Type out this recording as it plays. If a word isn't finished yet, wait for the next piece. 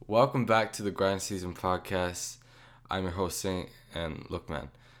Welcome back to the Grind Season podcast. I'm your host Saint, and look, man,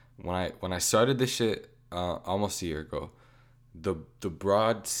 when I started this shit almost a year ago, the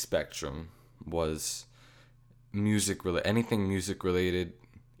broad spectrum was anything music related,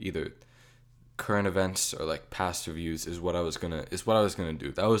 either current events or like past reviews is what I was gonna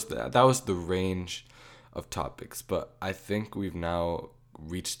do. That was the range of topics, but I think we've now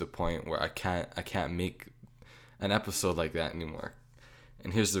reached the point where I can't make an episode like that anymore.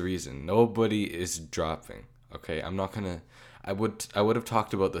 And here's the reason. Nobody is dropping. Okay, I'm not gonna. I would have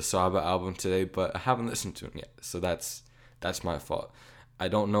talked about the Saba album today, but I haven't listened to it yet. So that's my fault. I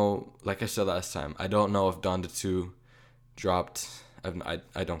don't know. Like I said last time, I don't know if Donda 2 dropped.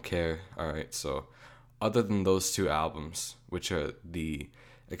 I don't care. All right. So other than those two albums, which are the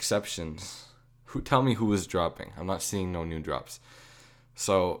exceptions, tell me who is dropping? I'm not seeing no new drops.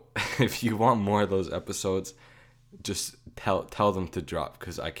 So if you want more of those episodes, just tell them to drop,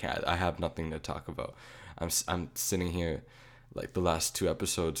 because I have nothing to talk about. I'm sitting here like the last two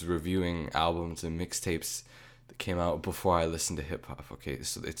episodes reviewing albums and mixtapes that came out before I listened to hip hop. Okay,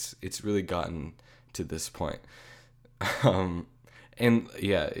 so it's really gotten to this point. And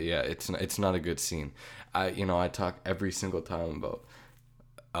it's not a good scene. I talk every single time about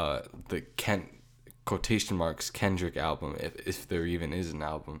the quotation marks Kendrick album, if there even is an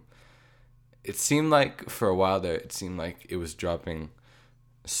album. It seemed like for a while there, it seemed like it was dropping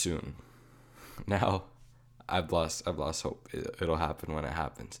soon. Now, I've lost hope. It'll happen when it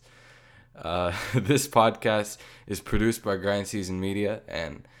happens. This podcast is produced by Grind Season Media,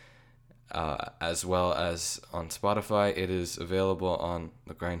 and as well as on Spotify. It is available on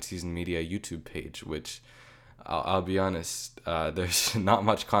the Grind Season Media YouTube page, which I'll be honest, there's not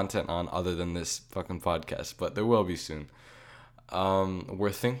much content on other than this fucking podcast, but there will be soon.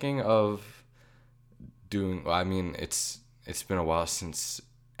 We're thinking of it's been a while since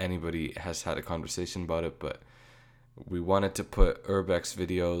anybody has had a conversation about it, but we wanted to put urbex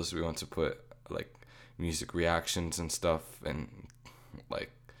videos, we want to put like music reactions and stuff, and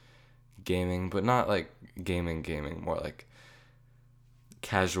like gaming, but not like gaming, more like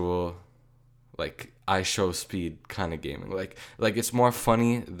casual, like I show speed kind of gaming, like it's more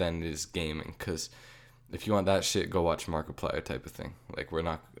funny than it is gaming, because if you want that shit, go watch Markiplier type of thing. Like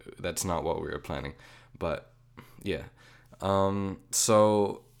that's not what we were planning. But yeah,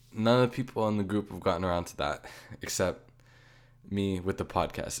 so none of the people in the group have gotten around to that except me with the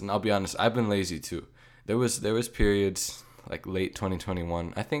podcast. And I'll be honest, I've been lazy too. There was periods like late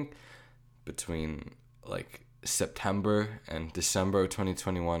 2021, I think between like September and December of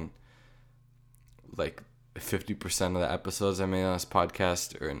 2021, like 50% of the episodes I made on this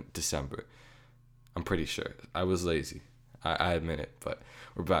podcast are in December. I'm pretty sure. I was lazy. I admit it, but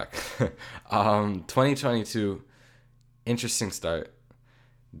we're back. 2022, interesting start.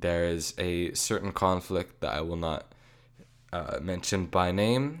 There is a certain conflict that I will not mention by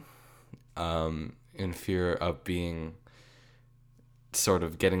name, in fear of being sort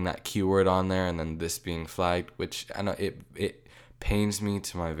of getting that keyword on there and then this being flagged, which I know it pains me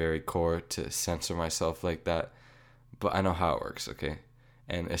to my very core to censor myself like that, but I know how it works, okay?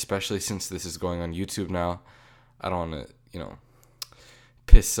 And especially since this is going on YouTube now, I don't want to,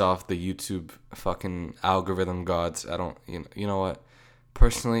 piss off the YouTube fucking algorithm gods. I don't, you know what?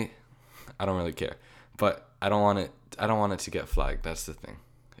 Personally, I don't really care, but I don't want it to get flagged. That's the thing.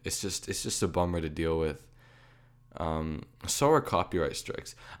 It's just a bummer to deal with. So are copyright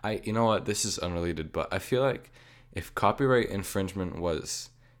strikes. You know what? This is unrelated, but I feel like if copyright infringement was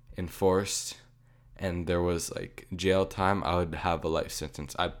enforced and there was like jail time, I would have a life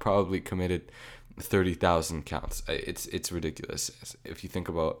sentence. I probably committed 30,000 counts. It's ridiculous. If you think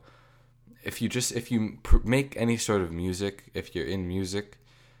about, if you make any sort of music, if you're in music,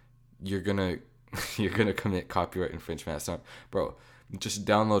 you're gonna commit copyright infringement. That's not, bro. Just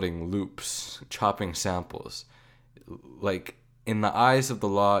downloading loops, chopping samples, like in the eyes of the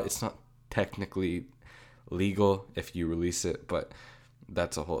law, it's not technically legal if you release it, but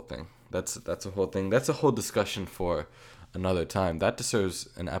that's a whole thing. That's a whole thing. That's a whole discussion for another time. That deserves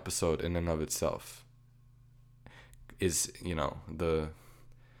an episode in and of itself. Is, the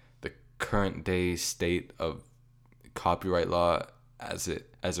current day state of copyright law as it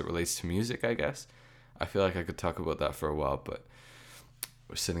relates to music, I guess. I feel like I could talk about that for a while, but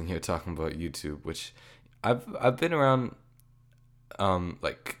we're sitting here talking about YouTube, which I've been around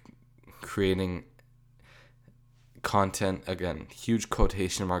like creating content, again, huge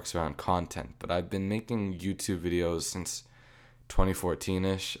quotation marks around content, but I've been making YouTube videos since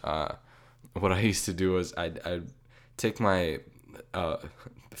 2014-ish. What I used to do was I'd take my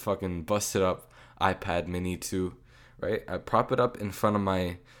fucking busted up iPad mini 2, right? I prop it up in front of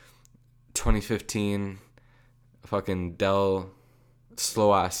my 2015 fucking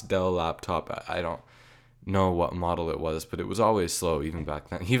slow ass Dell laptop. I don't know what model it was, but it was always slow even back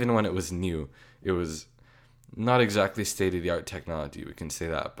then. Even when it was new, it was not exactly state of the art technology, we can say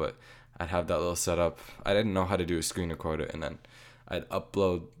that, but I'd have that little setup. I didn't know how to do a screen recorder, and then I'd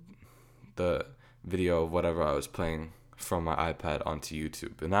upload the video of whatever I was playing from my iPad onto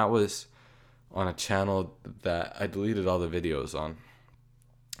YouTube. And that was on a channel that I deleted all the videos on.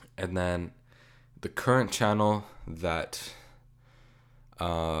 And then the current channel that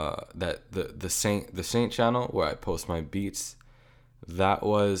the Saint channel where I post my beats, that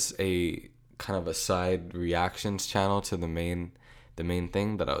was a kind of a side reactions channel to the main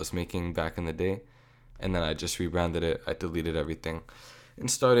thing that I was making back in the day. And then I just rebranded it. I deleted everything and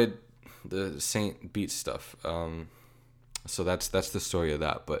started the Saint Beat stuff. So that's the story of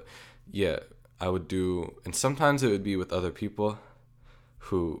that. But yeah, I would do, and sometimes it would be with other people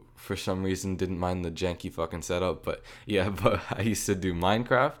who for some reason didn't mind the janky fucking setup. But yeah, but I used to do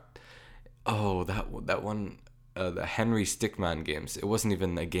Minecraft. Oh, that one, the Henry Stickman games. It wasn't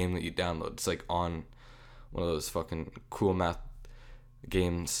even a game that you download. It's like on one of those fucking cool math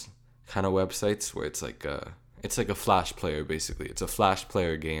games kind of websites where it's like a Flash player basically. It's a Flash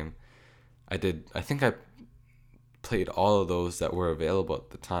player game. I think I played all of those that were available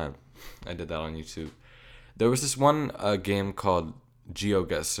at the time. I did that on YouTube. There was this one game called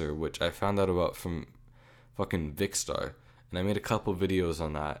GeoGuessr, which I found out about from fucking Vicstar, and I made a couple videos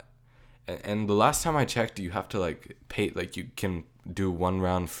on that. And the last time I checked, you have to like pay, like you can do one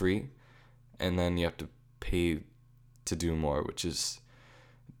round free, and then you have to pay to do more, which is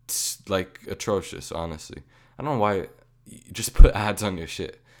like atrocious, honestly. I don't know why. Just put ads on your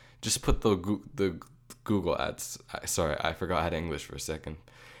shit. Just put the Google ads. Sorry, I forgot how to English for a second.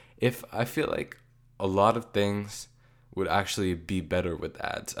 If I feel like a lot of things would actually be better with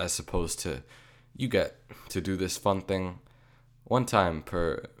ads as opposed to you get to do this fun thing one time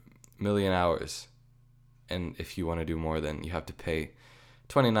per million hours, and if you want to do more, then you have to pay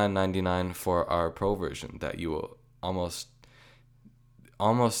 $29.99 for our pro version that you will almost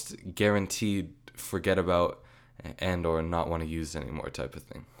guaranteed forget about and or not want to use anymore type of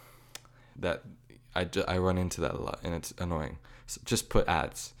thing. That I run into that a lot, and it's annoying. So just put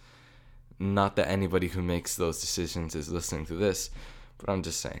ads. Not that anybody who makes those decisions is listening to this, but I'm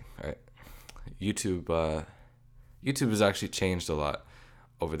just saying, all right? YouTube has actually changed a lot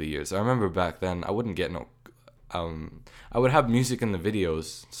over the years. I remember back then I wouldn't get I would have music in the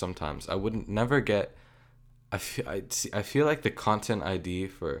videos sometimes. I wouldn't never get. I feel like the content ID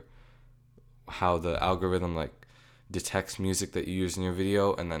for how the algorithm like detects music that you use in your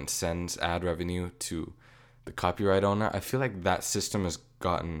video and then sends ad revenue to the copyright owner. I feel like that system has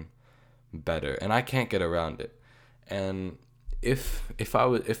gotten better, and I can't get around it. And if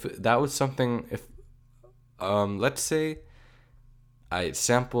that was something, if let's say I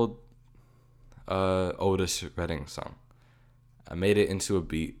sampled Otis Redding song, I made it into a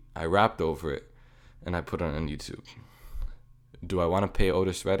beat, I rapped over it, and I put it on YouTube. Do I want to pay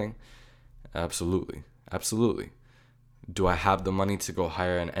Otis Redding? Absolutely. Do I have the money to go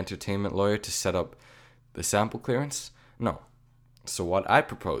hire an entertainment lawyer to set up the sample clearance? No. So what I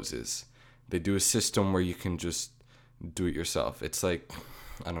propose is they do a system where you can just do it yourself. It's like,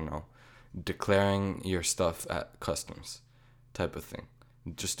 I don't know, declaring your stuff at customs type of thing.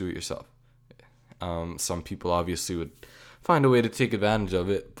 Just do it yourself. Some people obviously would find a way to take advantage of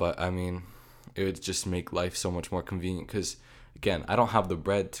it, but I mean, it would just make life so much more convenient because, again, I don't have the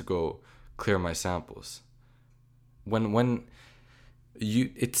bread to go clear my samples. When you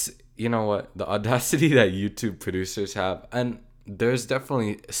know what, the audacity that YouTube producers have, and there's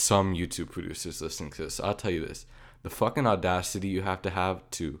definitely some YouTube producers listening to this. I'll tell you this: the fucking audacity you have to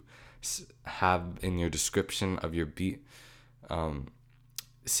have in your description of your beat,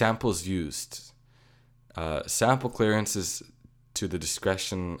 samples used, sample clearances to the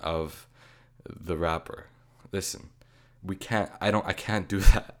discretion of the rapper. Listen, I can't do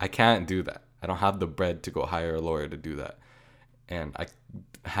that. I can't do that. I don't have the bread to go hire a lawyer to do that. And I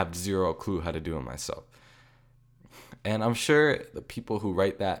have zero clue how to do it myself. And I'm sure the people who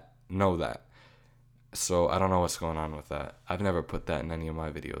write that know that. So I don't know what's going on with that. I've never put that in any of my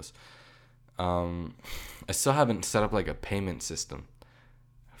videos. I still haven't set up like a payment system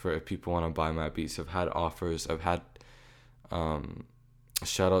for if people want to buy my beats. I've had offers. I've had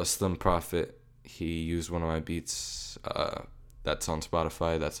shout out Slim Profit. He used one of my beats. That's on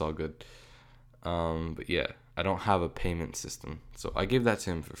Spotify. That's all good. But yeah, I don't have a payment system, so I gave that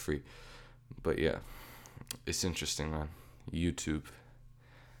to him for free. But yeah, it's interesting, man. YouTube,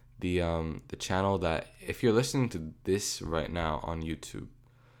 the channel that, if you're listening to this right now on YouTube,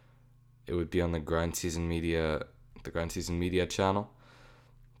 it would be on the Grind Season Media channel.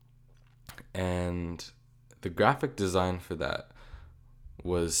 And the graphic design for that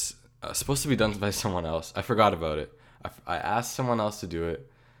was supposed to be done by someone else. I forgot about it. I asked someone else to do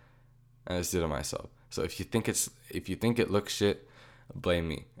it, and I just did it myself. So if you think it looks shit, blame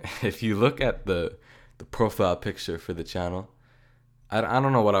me. If you look at the profile picture for the channel, I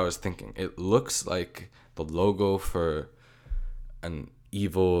don't know what I was thinking. It looks like the logo for an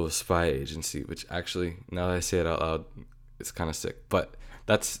evil spy agency, which actually, now that I say it out loud, it's kind of sick. But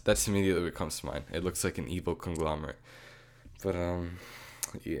that's immediately what comes to mind. It looks like an evil conglomerate. But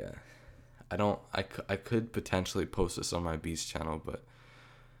yeah, I could potentially post this on my Beats channel, but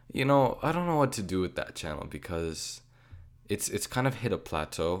I don't know what to do with that channel because it's kind of hit a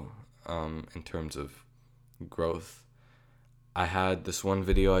plateau in terms of growth. I had this one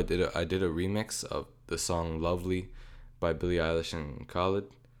video I did a remix of the song Lovely by Billie Eilish and Khalid,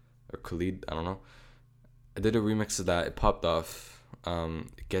 I don't know. I did a remix of that. It popped off.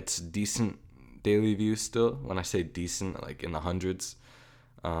 It gets decent daily views still. When I say decent, like in the hundreds.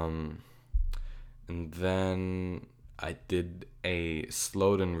 And then I did a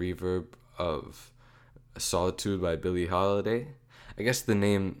slowed and reverb of Solitude by Billie Holiday. I guess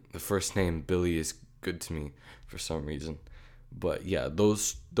the first name Billie is good to me for some reason. But yeah,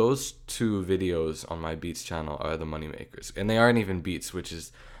 those two videos on my Beats channel are the moneymakers. And they aren't even beats, which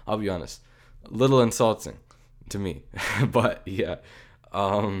is, I'll be honest, a little insulting to me. But yeah,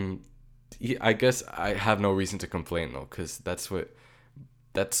 I guess I have no reason to complain though, because that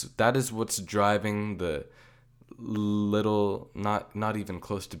is what's driving the little, not even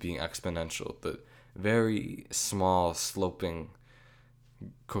close to being exponential, the very small sloping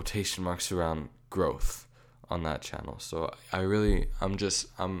quotation marks around growth on that channel. So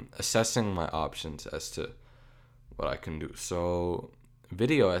I'm assessing my options as to what I can do. So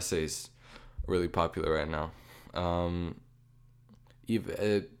video essays are really popular right now.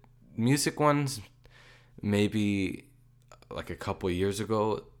 Even music ones, maybe like a couple years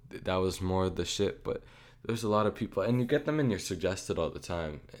ago, that was more the shit, but there's a lot of people, and you get them in your suggested all the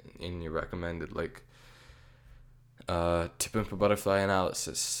time, in your recommended, like To Pimp a Butterfly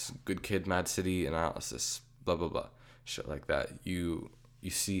analysis, Good Kid, Mad City analysis, blah blah blah, shit like that. You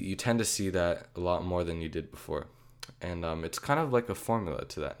tend to see that a lot more than you did before, and it's kind of like a formula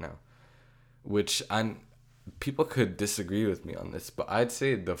to that now, which people could disagree with me on this, but I'd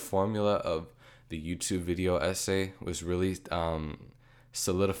say the formula of the YouTube video essay was really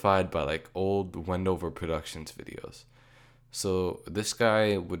solidified by like old Wendover Productions videos. So this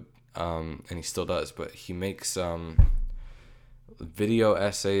guy would, and he still does, but he makes video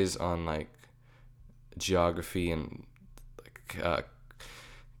essays on like geography and like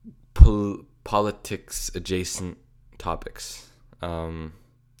politics adjacent topics.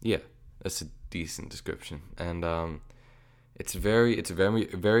 Yeah, that's a decent description, and it's very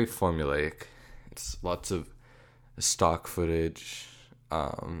formulaic. It's lots of stock footage,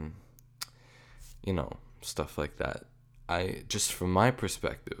 stuff like that. Just from my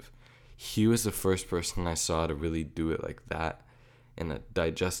perspective, he was the first person I saw to really do it like that in a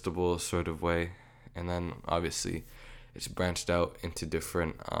digestible sort of way. And then obviously it's branched out into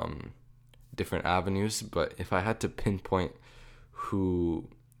different avenues. But if I had to pinpoint who,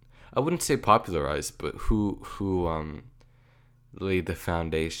 I wouldn't say popularized, but who laid the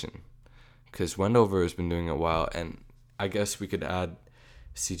foundation, because Wendover has been doing it a while, and I guess we could add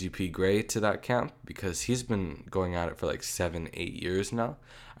CGP Grey to that camp because he's been going at it for like 7-8 years now.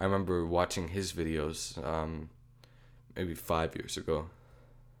 I remember watching his videos maybe 5 years ago.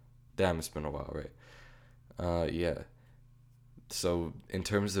 Damn, it's been a while, right? Yeah. So in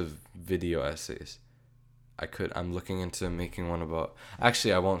terms of video essays, I'm looking into making one about,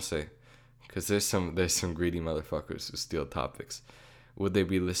 actually I won't say, because there's some greedy motherfuckers who steal topics. Would they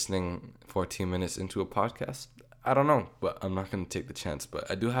be listening 14 minutes into a podcast? I don't know, but I'm not going to take the chance. But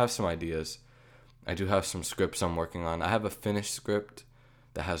I do have some ideas. I do have some scripts I'm working on. I have a finished script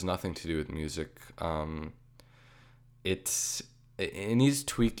that has nothing to do with music. It needs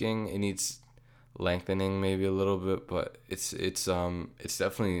tweaking. It needs lengthening maybe a little bit, but it's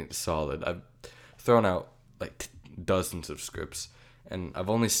definitely solid. I've thrown out like dozens of scripts, and I've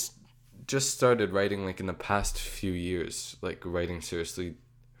only just started writing like in the past few years, like writing seriously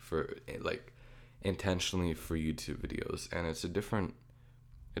for like intentionally for YouTube videos, and it's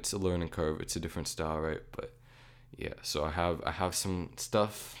a learning curve. It's a different style, right? But yeah, so I have some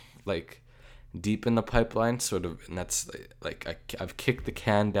stuff like deep in the pipeline, sort of, and that's like I've kicked the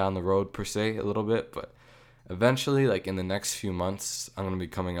can down the road per se a little bit, but eventually, like in the next few months, I'm gonna be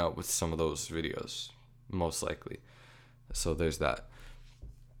coming out with some of those videos, most likely. So there's that.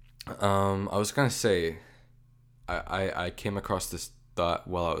 I was gonna say, I came across this thought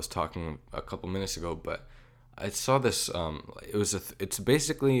while I was talking a couple minutes ago, but I saw this. It was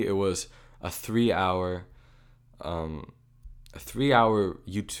a 3 hour, um, a 3 hour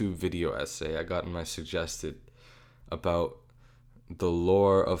YouTube video essay I got in my suggested about the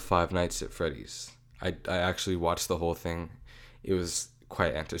lore of Five Nights at Freddy's. I actually watched the whole thing. It was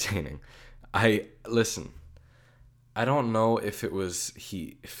quite entertaining. Listen. I don't know if it was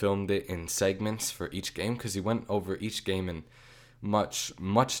he filmed it in segments for each game, because he went over each game in much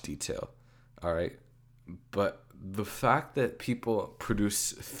detail. All right, but the fact that people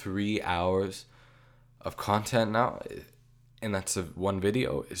produce 3 hours of content now, and that's one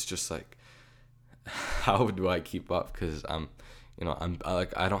video, is just like, how do I keep up? Because I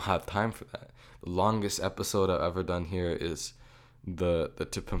don't have time for that. The longest episode I've ever done here is the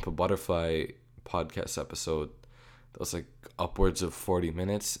To Pimp a Butterfly podcast episode. That was like upwards of 40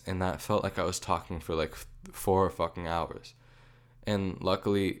 minutes, and that felt like I was talking for like 4 fucking hours. And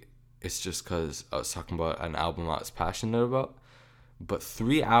luckily, it's just because I was talking about an album I was passionate about. But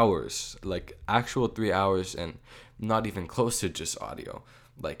 3 hours, like actual 3 hours, and not even close to just audio,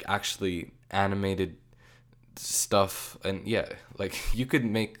 like actually animated stuff. And yeah, like you could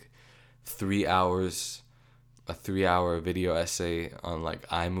make 3 hours, a 3 hour video essay on like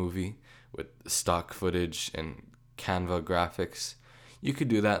iMovie with stock footage and Canva graphics. You could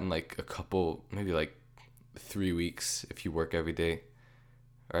do that in like a couple, maybe like 3 weeks if you work every day,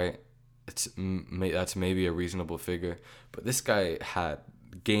 right? That's maybe a reasonable figure. But this guy had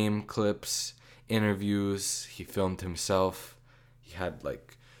game clips, interviews. He filmed himself. He had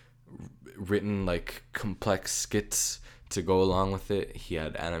like written like complex skits to go along with it. He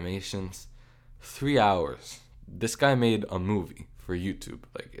had animations. 3 hours. This guy made a movie for YouTube.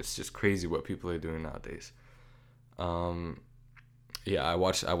 Like, it's just crazy what people are doing nowadays. Yeah, I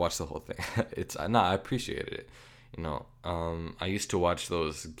watched the whole thing. I appreciated it. I used to watch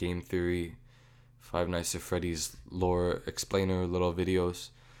those game theory, Five Nights at Freddy's lore explainer little videos.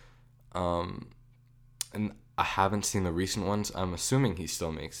 And I haven't seen the recent ones. I'm assuming he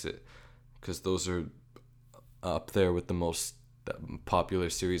still makes it, because those are up there with the most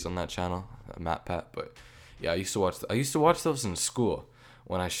popular series on that channel, MatPat. But yeah, I used to watch those in school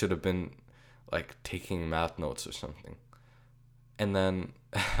when I should have been like taking math notes or something. And then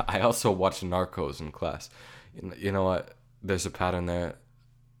I also watched Narcos in class. You know what? There's a pattern there.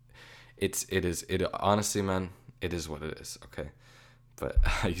 It honestly, man, it is what it is. Okay, but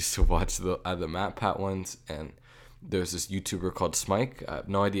I used to watch the MatPat ones, and there's this YouTuber called Smike. I have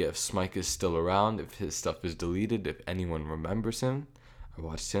no idea if Smike is still around, if his stuff is deleted, if anyone remembers him. I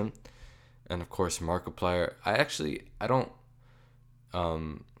watched him, and of course Markiplier. I don't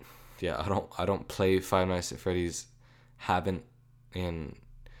I don't play Five Nights at Freddy's. Haven't in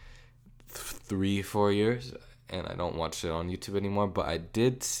 3-4 years, and I don't watch it on YouTube anymore. But I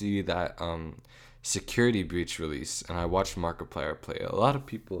did see that Security Breach release, and I watched Markiplier play. A lot of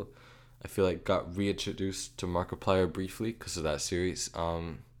people, I feel like, got reintroduced to Markiplier briefly because of that series.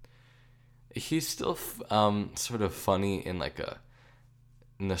 He's still sort of funny in like a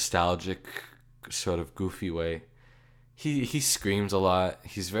nostalgic, sort of goofy way. He screams a lot.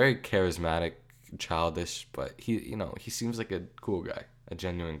 He's very charismatic, childish, but he seems like a cool guy, a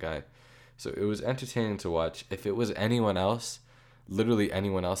genuine guy. So it was entertaining to watch. If it was anyone else, literally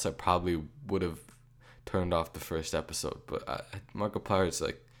anyone else, I probably would have turned off the first episode. But Markiplier is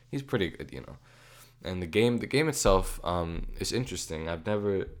like, he's pretty good, And the game itself is interesting. I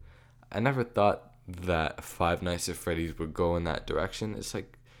never thought that Five Nights at Freddy's would go in that direction. It's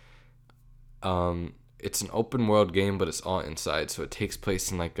like it's an open world game, but it's all inside, so it takes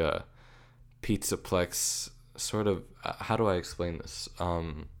place in like a pizzaplex sort of. How do I explain this?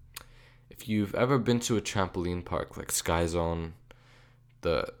 If you've ever been to a trampoline park like Sky Zone,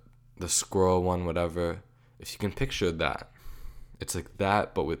 the squirrel one, whatever, if you can picture that, it's like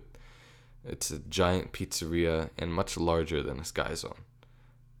that, but it's a giant pizzeria and much larger than a Sky Zone.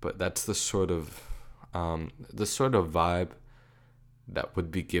 But that's the sort of vibe that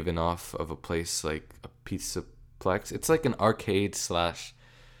would be given off of a place like a pizzaplex. It's like an arcade slash.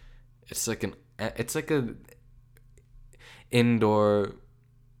 It's like a indoor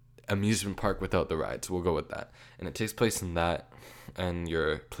amusement park without the rides. We'll go with that. And it takes place in that, and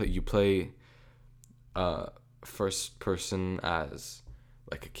you play first person as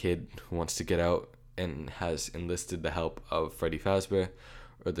like a kid who wants to get out and has enlisted the help of Freddy Fazbear,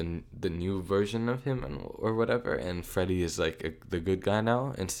 or the new version of him, or whatever, and Freddy is like the good guy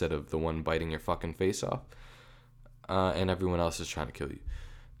now instead of the one biting your fucking face off, and everyone else is trying to kill you.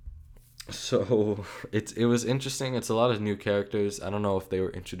 So it was interesting. It's a lot of new characters. I don't know if they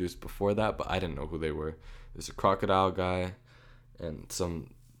were introduced before that, but I didn't know who they were. There's a crocodile guy and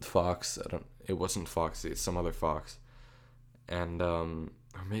some fox. I don't. It wasn't Foxy. It's some other fox. And or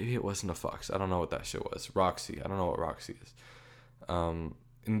maybe it wasn't a fox. I don't know what that shit was. Roxy. I don't know what Roxy is. And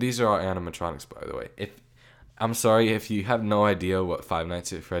these are all animatronics, by the way. If I'm sorry if you have no idea what Five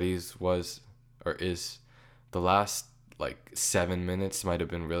Nights at Freddy's was or is, the last like 7 minutes might have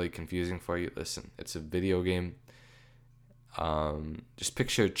been really confusing for you. Listen, it's a video game. Just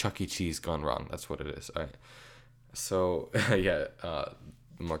picture Chuck E. Cheese gone wrong. That's what it is. All right. So yeah, the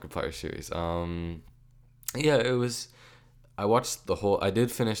Markiplier series. Yeah, it was. I watched the whole. I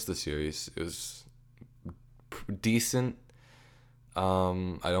did finish the series. It was decent.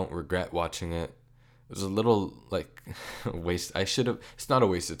 I don't regret watching it. It was a little like waste. I should have. It's not a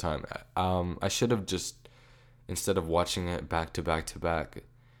waste of time. I should have just, instead of watching it back to back to back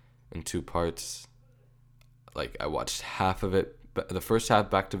in two parts, like I watched half of it, but the first half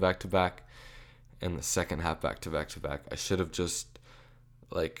back to back to back, and the second half back to back to back. I should have just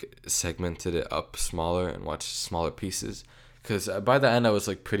like segmented it up smaller and watched smaller pieces. Because by the end, I was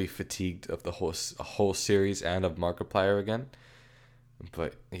like pretty fatigued of the whole series and of Markiplier again.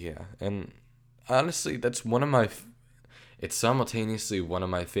 But yeah, and honestly, that's one of my. It's simultaneously one of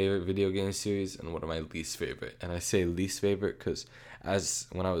my favorite video game series and one of my least favorite. And I say least favorite because as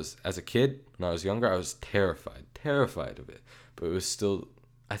a kid, when I was younger, I was terrified of it. But it was still,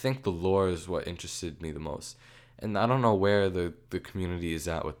 I think the lore is what interested me the most. And I don't know where the community is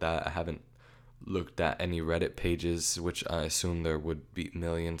at with that. I haven't looked at any Reddit pages, which I assume there would be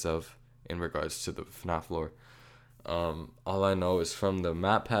millions of in regards to the FNAF lore. All I know is from the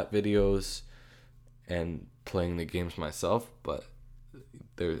MatPat videos and playing the games myself, but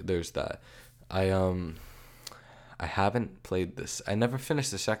there's that. I haven't played this. I never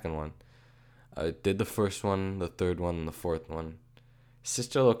finished the second one. I did the first one, the third one, and the fourth one.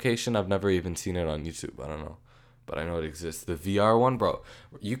 Sister Location, I've never even seen it on YouTube. I don't know, but I know it exists. The VR one, bro,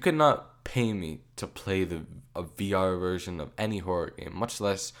 you could not pay me to play a VR version of any horror game, much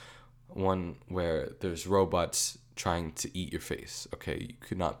less one where there's robots trying to eat your face. Okay, you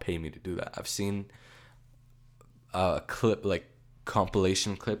could not pay me to do that. I've seen clip like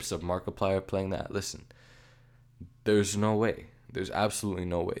compilation clips of Markiplier playing that. Listen, there's no way. There's absolutely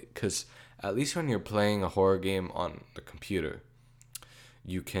no way. Because at least when you're playing a horror game on the computer,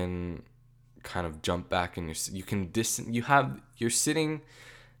 you can kind of jump back and you can you're sitting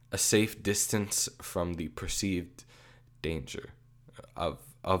a safe distance from the perceived danger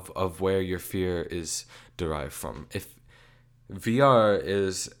of where your fear is derived from. If VR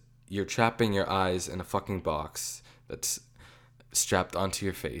is you're trapping your eyes in a fucking box that's strapped onto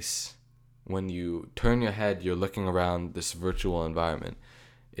your face. When you turn your head, you're looking around this virtual environment.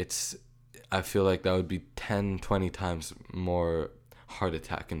 I feel like that would be 10, 20 times more heart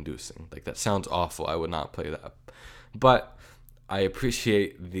attack inducing. Like, that sounds awful. I would not play that. But I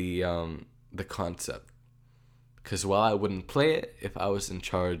appreciate the concept. Because while I wouldn't play it, if I was in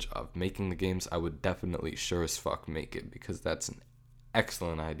charge of making the games, I would definitely sure as fuck make it. Because that's an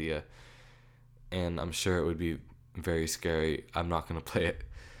excellent idea. And I'm sure it would be very scary. I'm not going to play it.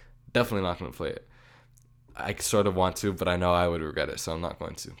 Definitely not going to play it. I sort of want to, but I know I would regret it, so I'm not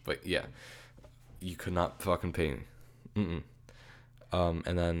going to. But yeah, you could not fucking pay me.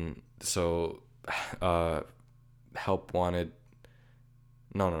 And then, so, Help Wanted.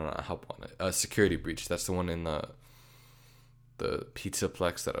 No, not Help Wanted. Security Breach. That's the one in the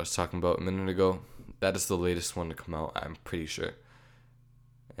Pizzaplex that I was talking about a minute ago. That is the latest one to come out, I'm pretty sure.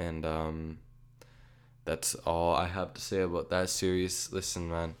 And, that's all I have to say about that series. Listen,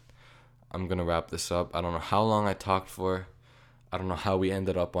 man, I'm going to wrap this up. I don't know how long I talked for. I don't know how we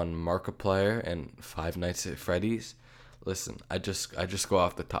ended up on Markiplier and Five Nights at Freddy's. Listen, I just go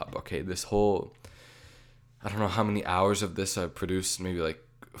off the top. Okay, this whole, I don't know how many hours of this I've produced, maybe like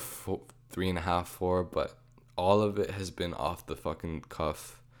 3.5, 4, but all of it has been off the fucking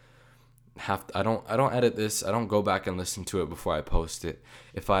cuff. I don't edit this. I don't go back and listen to it before I post it.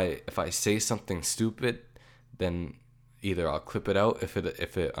 If I say something stupid, then either I'll clip it out if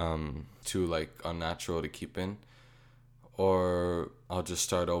it too like unnatural to keep in, or I'll just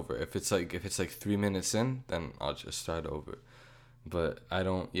start over. If it's like 3 minutes in, then I'll just start over. But I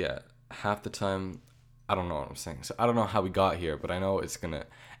don't. Yeah, half the time I don't know what I'm saying. So I don't know how we got here, but I know it's gonna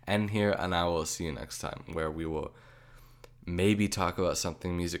end here, and I will see you next time where we will maybe talk about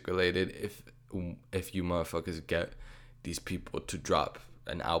something music related if you motherfuckers get these people to drop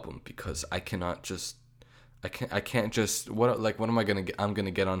an album, because I can't just what am I gonna get? I'm gonna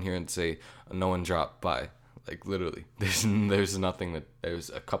get on here and say no one dropped by. Like literally, there's nothing that there's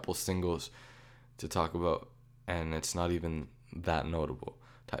a couple singles to talk about, and it's not even that notable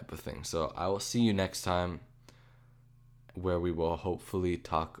type of thing. So I will see you next time, where we will hopefully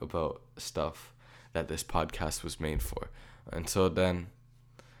talk about stuff that this podcast was made for. Until then,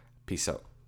 peace out.